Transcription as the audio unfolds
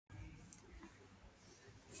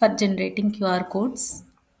For generating QR codes,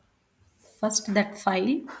 first that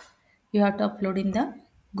file you have to upload in the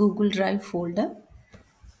Google Drive folder.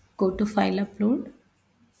 Go to File Upload.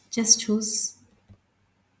 Just choose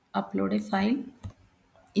Upload a file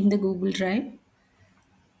in the Google Drive.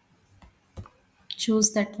 Choose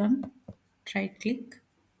that one. Right click.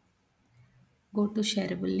 Go to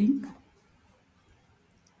Shareable link.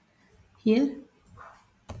 Here,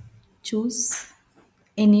 choose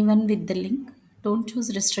anyone with the link. Don't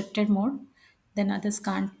choose restricted mode, then others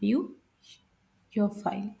can't view your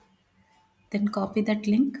file. Then copy that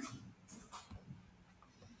link.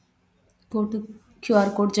 Go to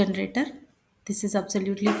QR code generator. This is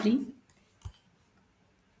absolutely free.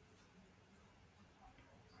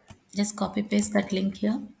 Just copy paste that link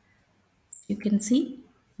here. You can see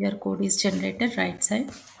your code is generated right side.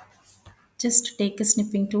 Just take a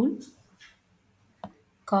snipping tool,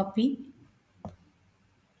 copy,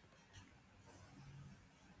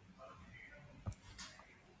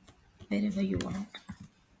 wherever you want.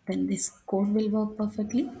 Then this code will work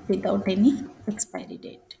perfectly without any expiry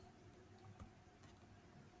date.